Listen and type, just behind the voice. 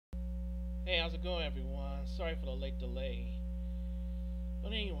Hey, how's it going, everyone? Sorry for the late delay.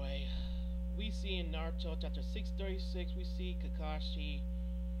 But anyway, we see in Naruto Chapter 636, we see Kakashi.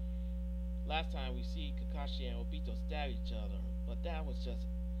 Last time we see Kakashi and Obito stab each other, but that was just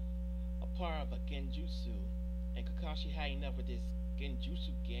a part of a genjutsu. And Kakashi had enough of this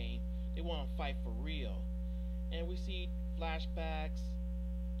genjutsu game. They want to fight for real. And we see flashbacks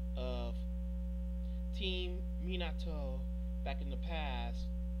of Team Minato back in the past.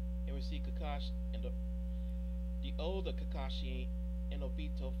 And we see Kakashi and the older Kakashi and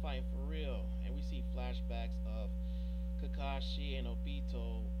Obito fighting for real. And we see flashbacks of Kakashi and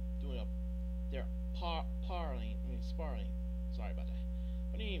Obito doing their sparring. Sorry about that.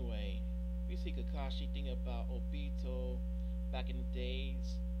 But anyway, we see Kakashi thinking about Obito back in the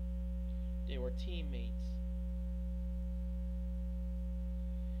days. They were teammates.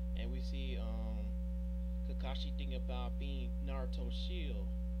 And we see Kakashi thinking about being Naruto's shield.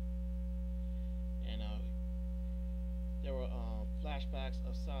 And there were flashbacks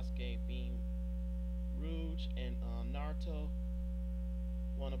of Sasuke being Rouge, and Naruto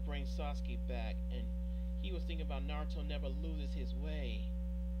want to bring Sasuke back, and he was thinking about Naruto never loses his way.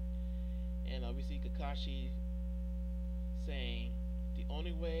 And we see Kakashi saying the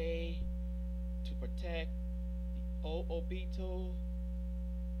only way to protect the old Obito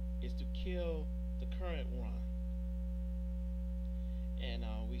is to kill the current one. And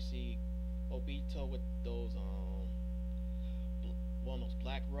we see Obito with those one of those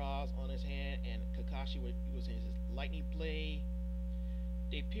black rods on his hand, and Kakashi was in his lightning blade.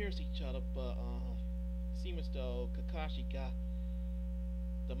 They pierced each other, but it seems as though Kakashi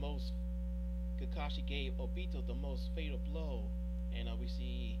gave Obito the most fatal blow. And we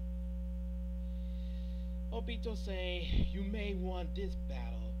see Obito saying, "You may won this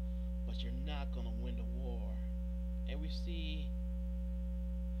battle, but you're not gonna win the war." And we see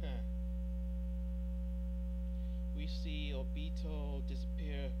Obito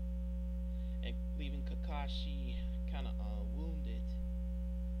disappear and leaving Kakashi kind of wounded.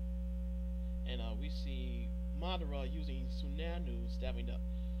 And we see Madara using Tsunanu stabbing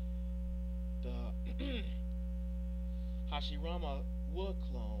the Hashirama wood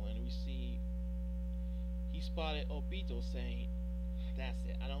clone, and we see he spotted Obito saying, "That's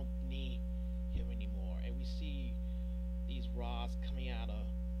it, I don't need him anymore." And we see these rods coming out of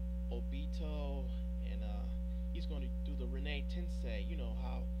Obito, and he's going to do the Renei Tensei. You know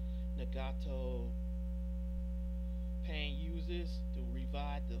how Nagato Pain uses to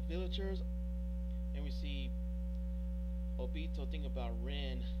revive the villagers. And we see Obito thinking about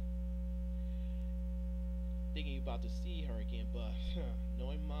Rin, thinking about to see her again, but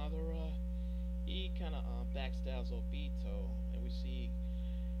knowing Madara, he kind of backstabs Obito. And we see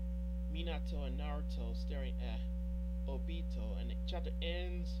Minato and Naruto staring at Obito, and the chapter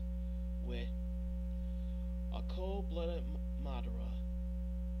ends with a cold-blooded Madara.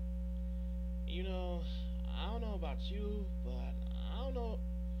 You know, I don't know about you, but I don't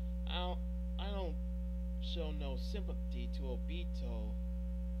show no sympathy to Obito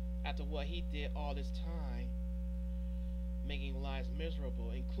after what he did all this time, making lives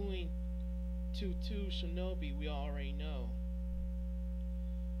miserable, including two shinobi we already know.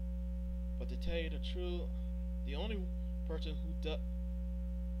 But to tell you the truth, the only person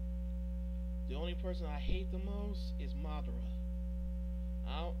I hate the most is Madara.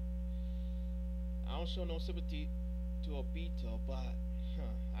 I don't show no sympathy to Obito, but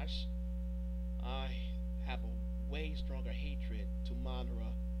I have a way stronger hatred to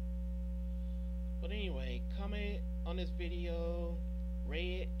Madara. But anyway, comment on this video,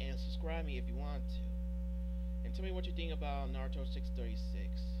 rate it, and subscribe me if you want to. And tell me what you think about Naruto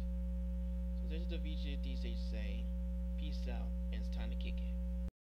 636. So this is the VG DJ saying, peace out, and it's time to kick it.